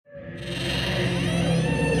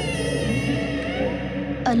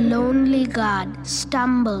A lonely guard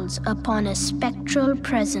stumbles upon a spectral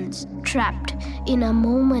presence trapped in a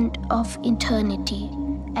moment of eternity,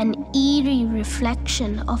 an eerie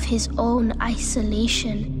reflection of his own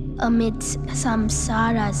isolation amidst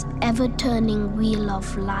Samsara's ever-turning wheel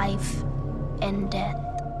of life and death.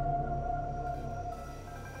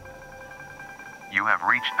 You have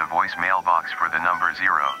reached the voicemail box for the number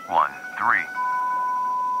 013.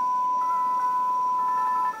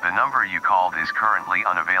 The number you called is currently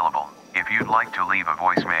unavailable. If you'd like to leave a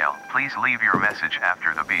voicemail, please leave your message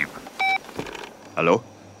after the beep. Hello?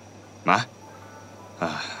 Ma?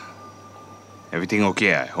 Everything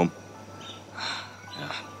okay at home?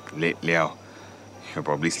 Late liao. You're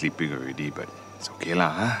probably sleeping already, but it's okay lah,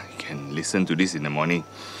 huh? You can listen to this in the morning.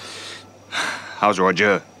 How's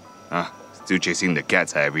Roger? Still chasing the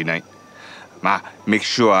cats every night? Ma, make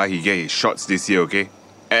sure he get his shots this year, okay?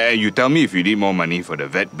 You tell me if you need more money for the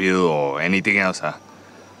vet bill or anything else,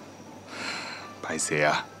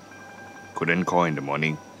 Paiseh, couldn't call in the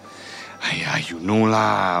morning. You know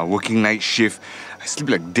lah, working night shift. I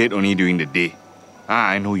sleep like dead only during the day.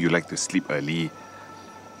 I know you like to sleep early.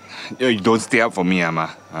 You don't stay up for me,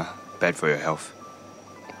 Ma. Bad for your health.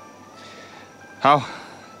 How?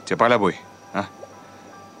 Cepatlah, boy.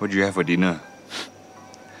 What do you have for dinner?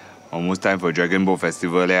 Almost time for Dragon Boat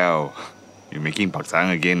Festival liao. You making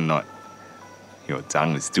paksang again or not? Your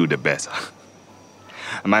zhang is still the best.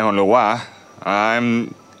 Am I on Loa?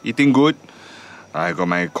 I'm eating good. I got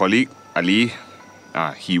my colleague, Ali.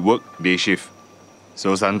 He work day shift.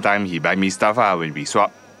 So sometimes he buy me stuff when we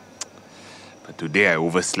swap. But today I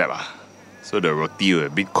overslept. So the roti was a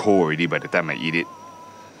bit cold already by the time I eat it.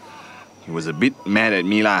 He was a bit mad at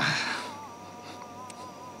me lah.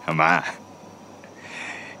 Ma,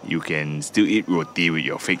 you can still eat roti with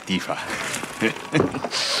your fake teeth. Ma,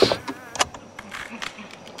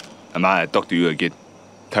 I talk to you again.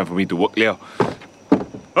 Time for me to work liao.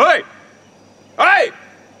 Hey! Hey!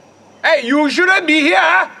 Hey, you shouldn't be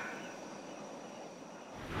here!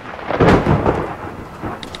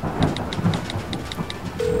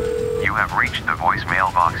 You have reached the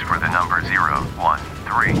voicemail box for the number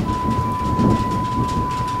 013.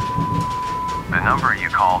 The number you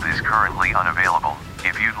called is currently unavailable.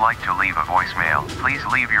 If you'd like to leave a voicemail, please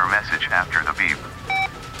leave your message after the beep.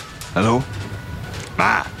 Hello?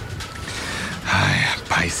 Ma.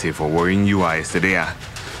 Paiseh for worrying you yesterday.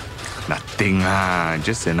 Nothing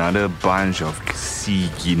just another bunch of sea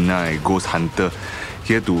gina ghost hunter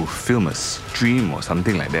here to film a stream or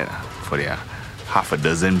something like that for their half a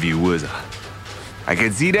dozen viewers. I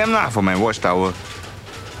can see them from my watchtower.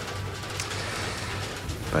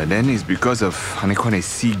 But then it's because of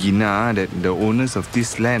sea gina that the owners of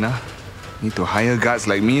this land need to hire guards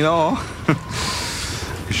like me lor.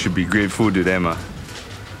 You should be grateful to them.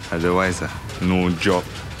 Otherwise, no job.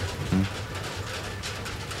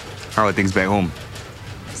 How are things back home?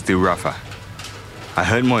 Still rough. I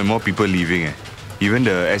heard more and more people leaving. Even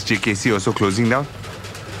the SJKC also closing down.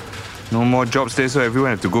 No more jobs there, so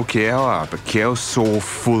everyone have to go KL. But KL so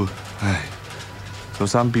full. So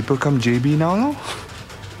some people come JB now, no?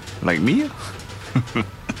 Like me?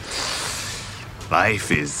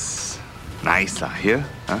 Life is nice here.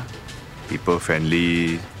 People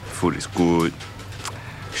friendly, food is good.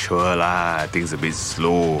 Sure things a bit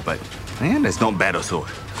slow, but that's not bad also.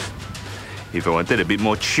 If I wanted a bit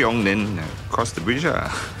more chiong, then cross the bridge.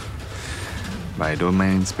 But I don't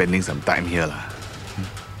mind spending some time here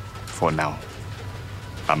for now.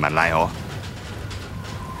 I'm alive,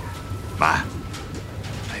 Ma,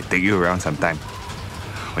 I take you around sometime.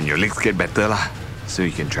 When your legs get better so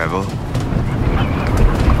you can travel.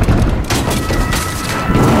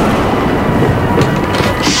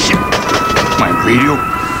 Shit! My radio!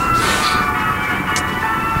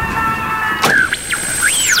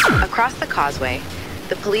 Across the causeway,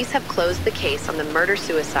 the police have closed the case on the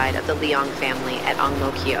murder-suicide of the Leong family at Ang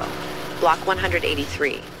Mo Kio, Block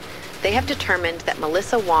 183. They have determined that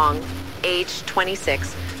Melissa Wong, aged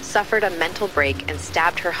 26, suffered a mental break and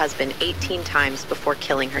stabbed her husband 18 times before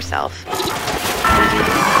killing herself.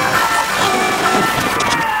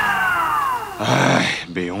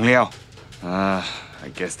 I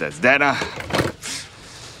guess that's that.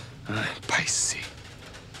 Paiseh.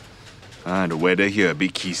 The weather here a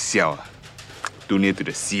bit kisiao. Too near to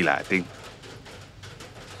the sea I think.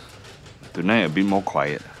 Tonight a bit more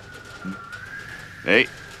quiet. Hey.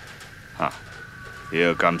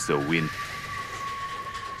 Here comes the wind.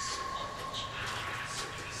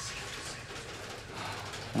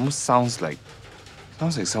 Almost sounds like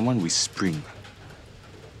someone whispering.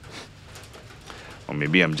 Or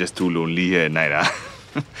maybe I'm just too lonely here at night.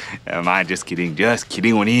 Am I just kidding? Just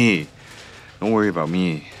kidding only. Don't worry about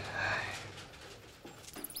me.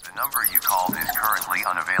 The number you called is currently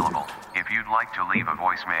unavailable. If you'd like to leave a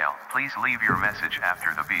voicemail, please leave your message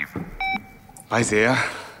after the beep. Bye, Zaya.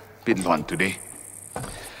 Bit long today.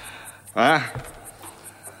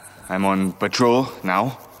 I'm on patrol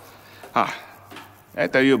now. I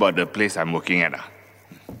tell you about the place I'm working at.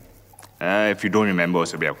 If you don't remember,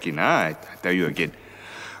 also be okay. I tell you again.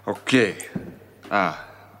 Okay.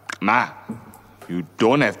 Ma, you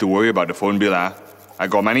don't have to worry about the phone bill. I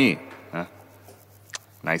got money.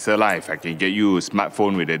 Nicer life. I can get you a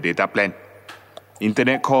smartphone with a data plan.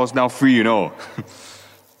 Internet calls now free, you know.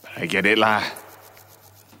 I get it lah.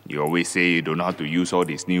 You always say you don't know how to use all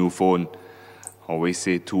this new phone. Always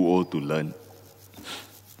say too old to learn.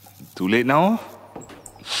 Too late now?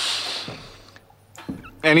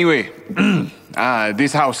 Anyway,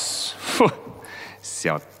 this house,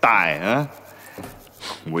 小大,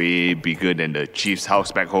 way bigger than the chief's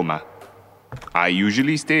house back home. I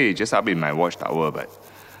usually stay just up in my watchtower, but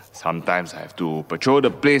sometimes I have to patrol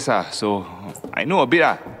the place, so I know a bit.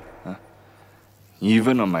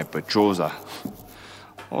 Even on my patrols,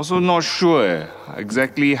 also not sure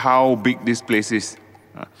exactly how big this place is.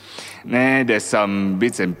 There's some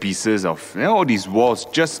bits and pieces of all these walls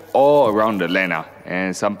just all around the land.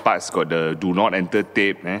 And some parts got the do not enter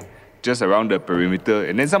tape just around the perimeter.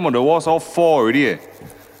 And then some of the walls all fall already.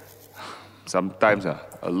 Sometimes a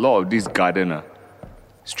lot of this garden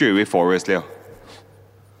straight away forest there.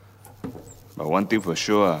 But one thing for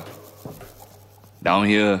sure, down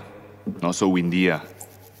here, not so windy.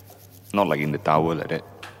 Not like in the tower like that.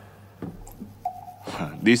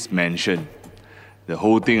 This mansion, the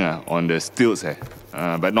whole thing on the stilts,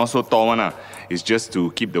 but not so tall one. It's just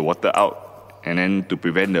to keep the water out and then to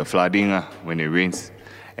prevent the flooding when it rains.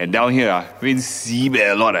 And down here, rains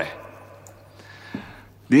seabed a lot.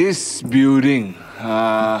 This building,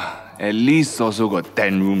 at least also got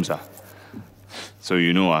 10 rooms. So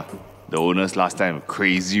you know, the owners last time,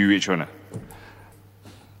 crazy rich one.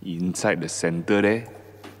 Inside the center there,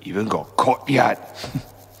 even got courtyard.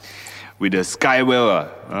 With the sky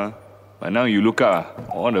well. But now you look up,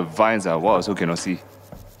 all the vines also cannot see.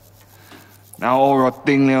 Now all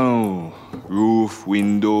rotting now. Roof,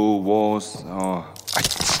 window, walls.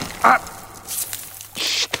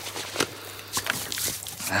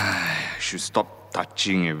 I should stop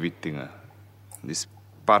touching everything. This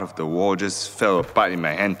part of the wall just fell apart in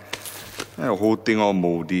my hand. The whole thing all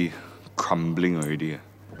moldy, crumbling already.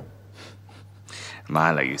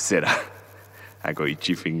 Ma, like you said, I got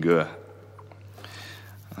itchy finger.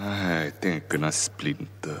 I think I gonna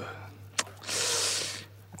splinter.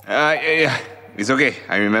 Yeah. It's okay.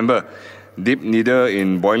 I remember. Dip needle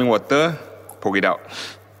in boiling water, poke it out.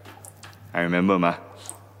 I remember, Ma.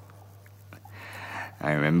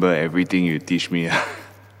 I remember everything you teach me.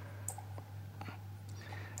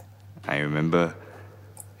 I remember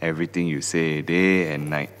everything you say day and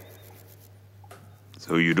night.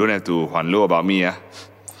 So you don't have to huanlo about me.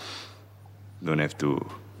 Don't have to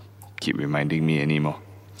keep reminding me anymore.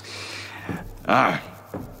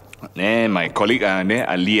 Then my colleague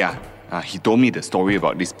Ali, he told me the story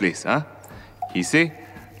about this place. He said,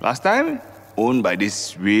 last time, owned by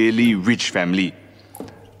this really rich family.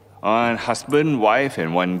 Husband, wife,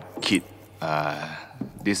 and one kid.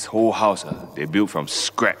 This whole house, they built from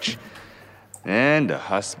scratch. And the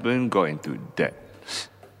husband got into debt.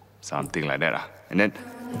 Something like that. And then...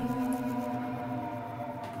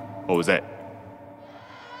 What was that?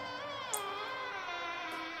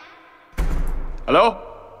 Hello?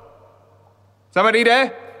 Somebody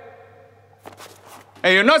there?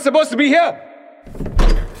 Hey, you're not supposed to be here!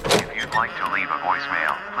 If you'd like to leave a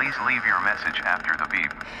voicemail, please leave your message after the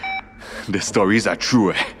beep. The stories are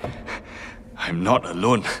true. I'm not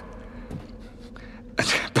alone.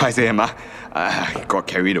 Paiseh, Ma. I got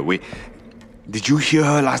carried away. Did you hear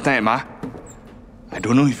her last night, Ma? I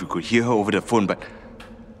don't know if you could hear her over the phone, but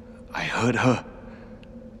I heard her.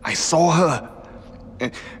 I saw her.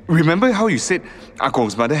 Remember how you said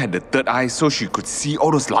Akong's mother had the third eye so she could see all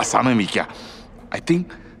those lasama mikia? I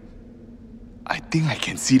think I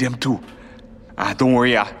can see them too. Don't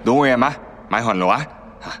worry, Ma. My honlo,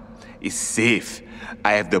 it's safe.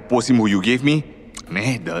 I have the posim you gave me.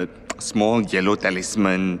 The small yellow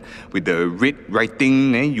talisman with the red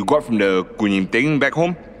writing you got from the Kunyim Teng back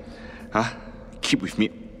home. Keep with me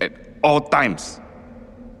at all times.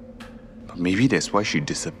 But maybe that's why she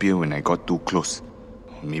disappeared when I got too close.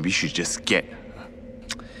 Or maybe she's just scared.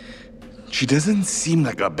 She doesn't seem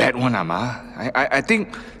like a bad one, Ma. I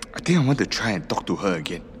think I want to try and talk to her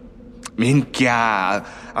again.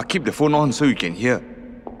 I'll keep the phone on so you can hear.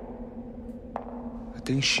 I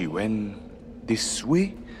think she went this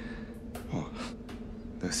way.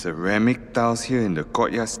 The ceramic tiles here in the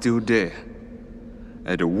courtyard still there.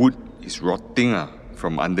 And the wood is rotting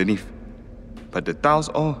from underneath. But the tiles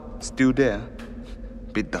all still there.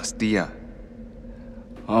 Bit dusty.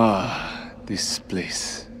 This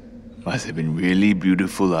place must have been really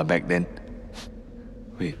beautiful back then.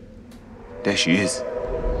 Wait, there she is.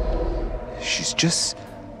 She's just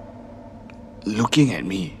looking at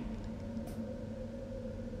me.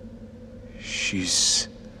 She's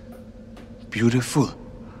beautiful.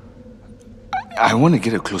 I want to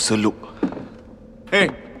get a closer look. Hey!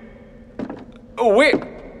 Oh, wait!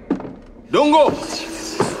 Don't go!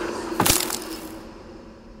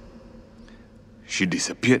 She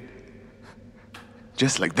disappeared.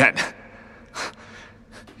 Just like that.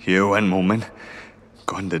 Here one moment,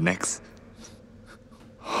 gone the next.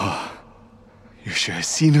 You should have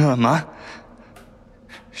seen her, Ma.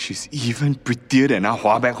 She's even prettier than Ah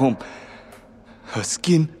Hua back home. Her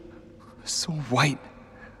skin, so white.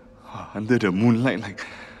 Under the moonlight, like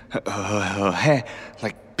her hair,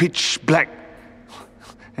 like pitch black.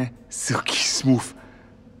 Silky smooth.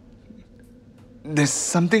 There's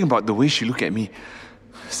something about the way she looked at me.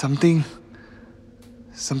 Something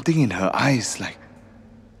in her eyes, like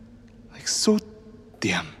so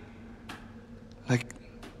diam. Like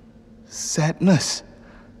sadness.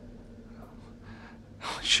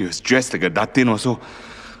 She was dressed like a datin also.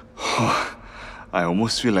 I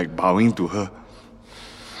almost feel like bowing to her.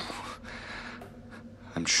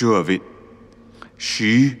 I'm sure of it.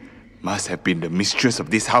 She must have been the mistress of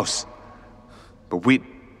this house. But wait,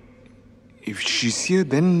 if she's here,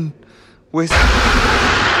 then where's...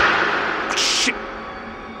 Shit!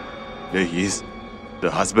 There he is,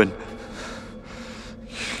 the husband.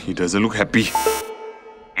 He doesn't look happy.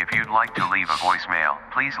 If you'd like to leave a voicemail,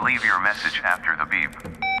 please leave your message after the beep.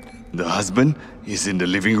 The husband is in the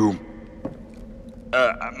living room.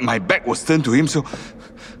 My back was turned to him, so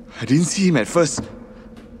I didn't see him at first.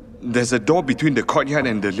 There's a door between the courtyard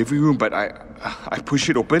and the living room, but I pushed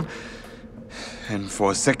it open. And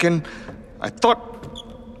for a second, I thought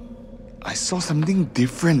I saw something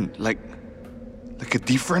different, like a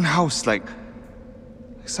different house, like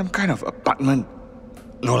some kind of apartment.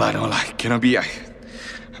 No lah, it cannot be.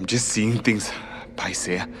 I'm just seeing things.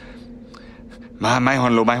 Paiseh. Mai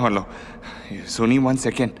hon lo. It's only 1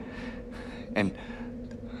 second. And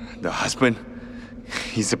the husband,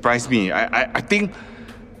 he surprised me. I think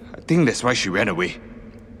that's why she ran away.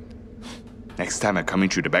 Next time I come in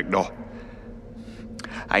through the back door.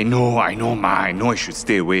 I know, Ma. I know I should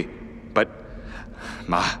stay away. But,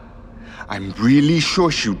 Ma, I'm really sure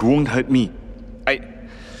she won't hurt me. I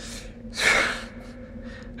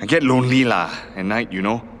get lonely at night, you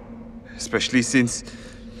know. Especially since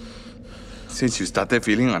you started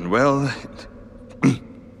feeling unwell.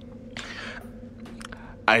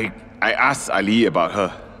 I asked Ali about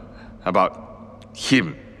her, about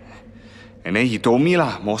him. And then he told me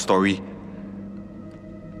more story.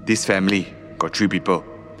 This family got 3 people.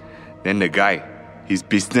 Then the guy, his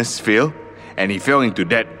business failed and he fell into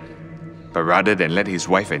debt. But rather than let his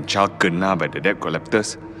wife and child kena by the debt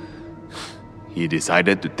collectors, he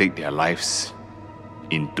decided to take their lives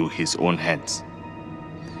into his own hands.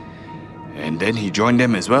 And then he joined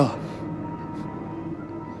them as well.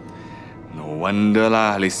 No wonder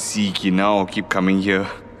let's see now keep coming here.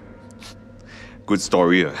 Good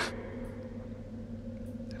story.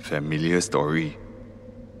 Familiar story.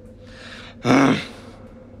 I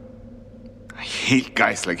hate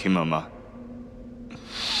guys like him, Mama.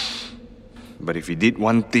 But if he did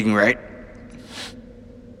one thing right,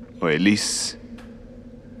 or at least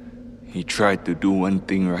he tried to do one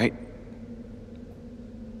thing right,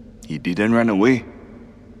 he didn't run away.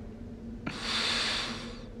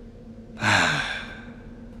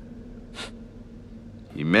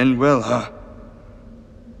 He meant well,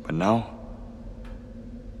 But now,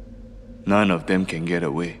 none of them can get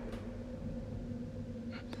away.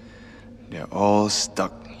 They're all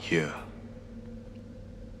stuck here.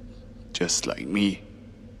 Just like me.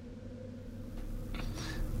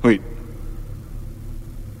 Wait.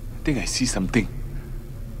 I think I see something.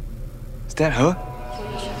 Is that her?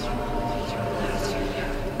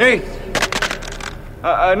 Hey!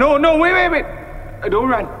 No, wait. Don't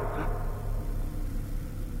run.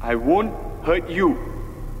 I won't hurt you.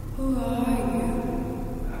 Who are you?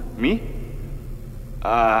 Me?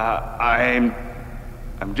 I'm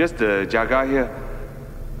just the jaga here.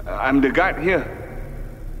 I'm the guard here.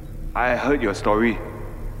 I heard your story.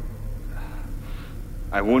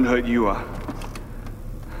 I won't hurt you,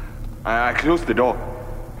 I closed the door.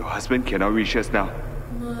 Your husband cannot reach us now.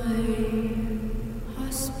 My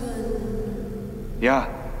husband. Yeah.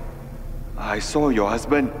 I saw your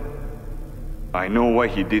husband. I know what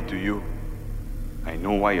he did to you. I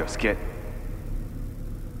know why you're scared.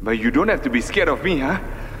 But you don't have to be scared of me, huh?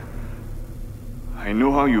 I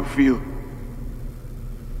know how you feel.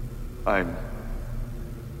 I'm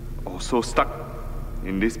also stuck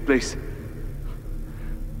in this place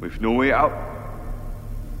with no way out,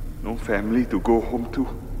 no family to go home to.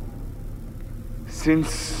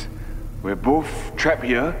 Since we're both trapped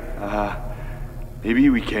here, maybe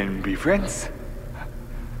we can be friends.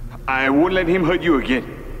 I won't let him hurt you again.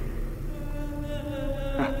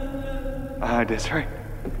 That's right.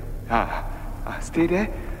 Stay there.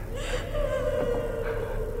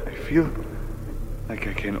 I feel like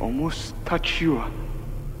I can almost touch you.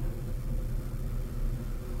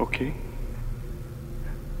 Okay.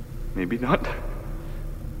 Maybe not.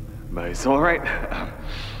 But it's alright.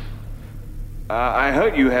 I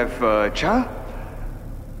heard you have a child.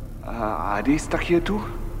 Are they stuck here too?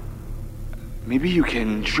 Maybe you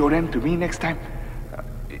can show them to me next time.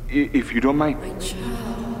 If you don't mind. My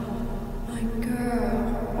child. My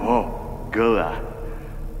girl. Oh, girl.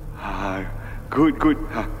 Good.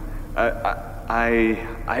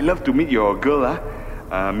 I love to meet your girl.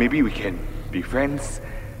 Maybe we can be friends.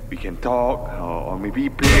 We can talk, or maybe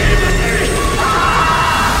play.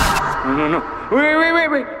 No.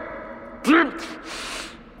 Wait.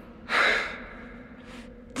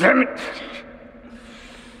 Damn it.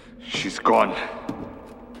 She's gone.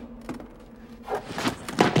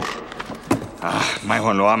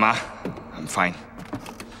 I'm fine.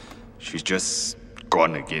 She's just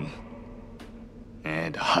gone again.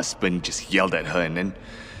 And her husband just yelled at her and then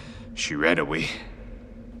she ran away.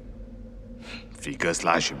 Figures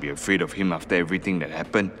I should be afraid of him after everything that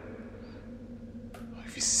happened.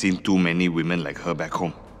 Have you seen too many women like her back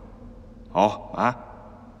home?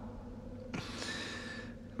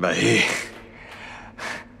 But hey,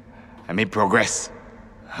 I made progress.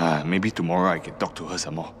 Maybe tomorrow I can talk to her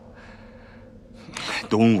some more.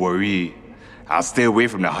 Don't worry, I'll stay away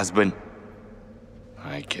from the husband.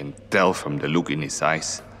 I can tell from the look in his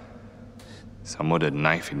eyes. Some of the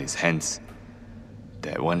knife in his hands.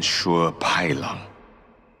 That one sure pailang.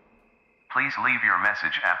 Please leave your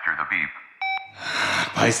message after the beep.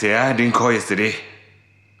 Paiseh, I didn't call yesterday.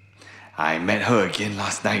 I met her again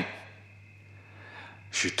last night.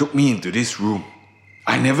 She took me into this room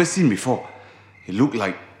I never seen before. It looked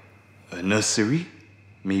like a nursery,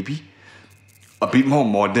 maybe. A bit more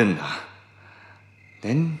modern.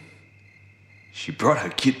 Then she brought her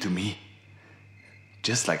kid to me,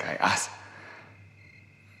 just like I asked.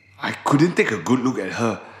 I couldn't take a good look at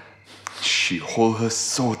her. She hold her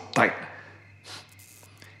so tight.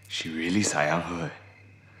 She really sayang her.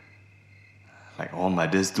 Like all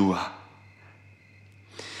mothers do.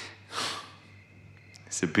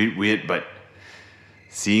 It's a bit weird, but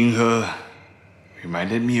seeing her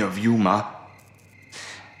reminded me of you, Ma.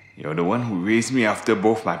 You're the one who raised me after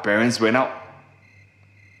both my parents went out.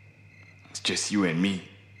 It's just you and me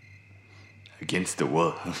against the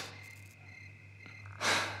world.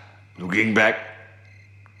 Looking back,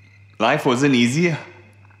 life wasn't easier.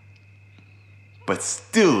 But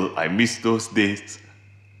still, I miss those days.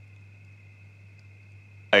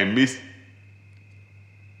 I miss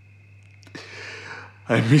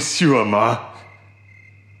you, Amma.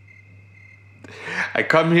 I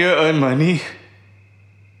come here, earn money.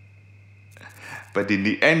 But in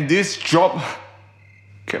the end, this job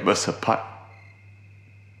kept us apart.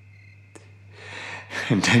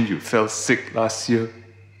 And then you fell sick last year.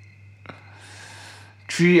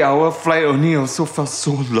 3-hour flight only also felt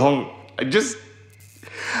so long.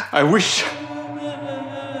 I wish...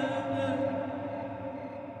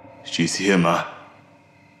 She's here, Ma.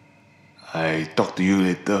 I talk to you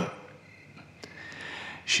later.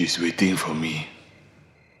 She's waiting for me.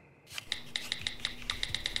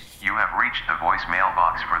 You have reached the voicemail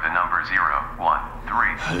box for the number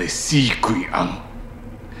 013. Let's see, Kui Ang.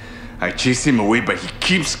 I chase him away, but he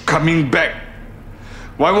keeps coming back.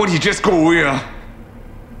 Why won't he just go away,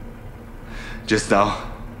 Just now,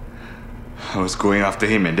 I was going after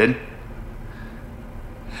him and then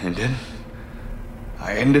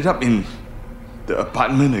I ended up in the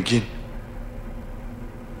apartment again.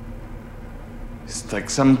 It's like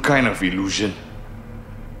some kind of illusion.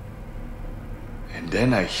 And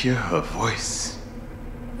then I hear her voice.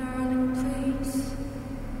 Darling, please.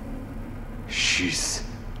 She's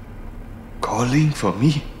calling for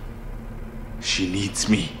me. She needs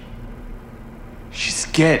me. She's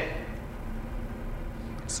scared.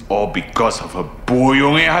 It's all because of her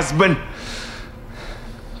boyong husband.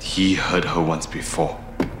 He hurt her once before.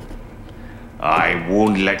 I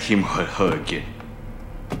won't let him hurt her again.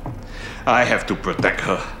 I have to protect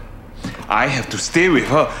her. I have to stay with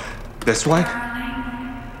her. That's why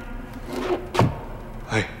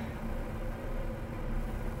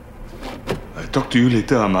talk to you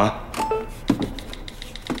later, Ama.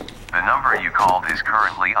 The number you called is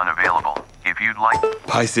currently unavailable. If you'd like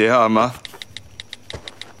Ama.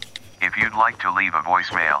 If you'd like to leave a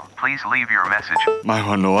voicemail, please leave your message My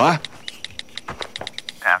Wanoa.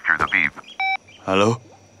 after the beep. Hello?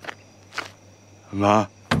 Ama.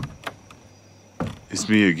 It's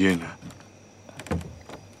me again.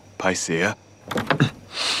 Paisea.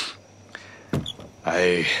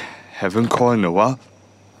 I haven't called in a while.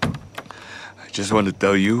 I just want to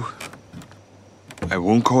tell you, I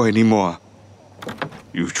won't call anymore.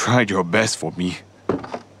 You tried your best for me.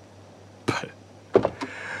 But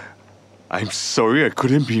I'm sorry I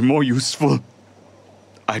couldn't be more useful.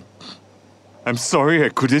 I'm sorry I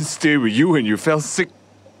couldn't stay with you when you fell sick.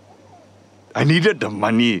 I needed the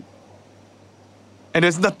money. And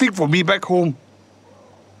there's nothing for me back home.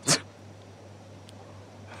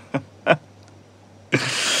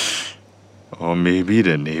 Or maybe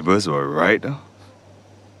the neighbors were right.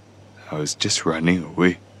 I was just running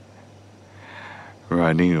away.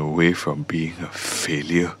 Running away from being a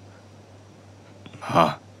failure.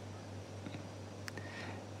 Ma,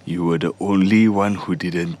 you were the only one who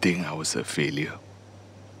didn't think I was a failure.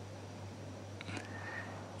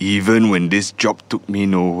 Even when this job took me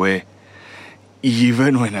nowhere,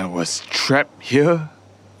 even when I was trapped here,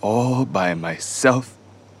 all by myself,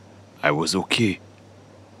 I was okay.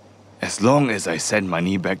 As long as I sent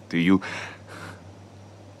money back to you,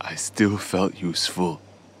 I still felt useful.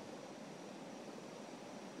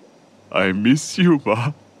 I miss you,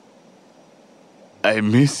 Ma. I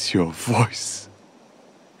miss your voice.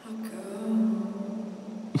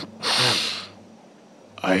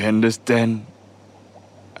 I understand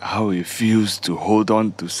how it feels to hold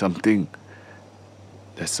on to something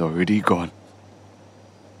that's already gone.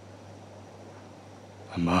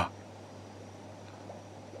 Ama,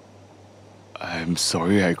 I'm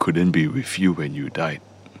sorry I couldn't be with you when you died.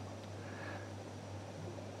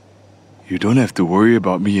 You don't have to worry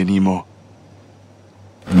about me anymore.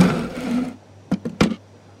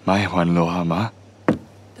 My Wanloha, Ma.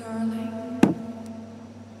 Darling.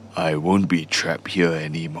 I won't be trapped here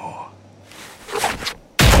anymore.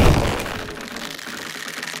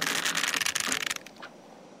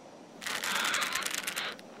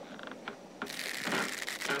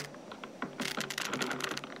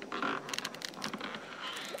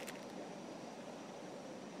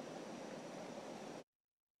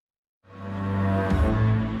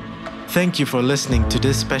 Thank you for listening to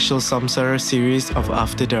this special Samsara series of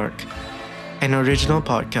After Dark, an original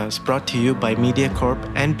podcast brought to you by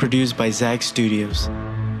MediaCorp and produced by Zag Studios.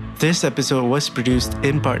 This episode was produced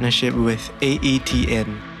in partnership with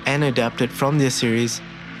AETN and adapted from their series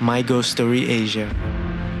My Ghost Story Asia,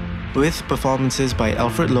 with performances by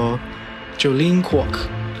Alfred Law, Jolene Kwok,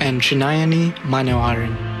 and Shinayani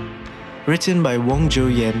Manoharan. written by Wong Jo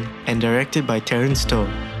Yen and directed by Terence To.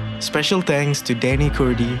 Special thanks to Danny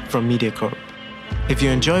Kurdi from MediaCorp. If you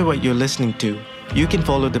enjoy what you're listening to, you can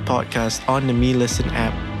follow the podcast on the Me Listen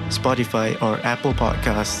app, Spotify, or Apple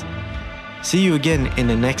Podcasts. See you again in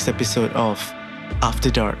the next episode of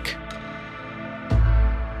After Dark.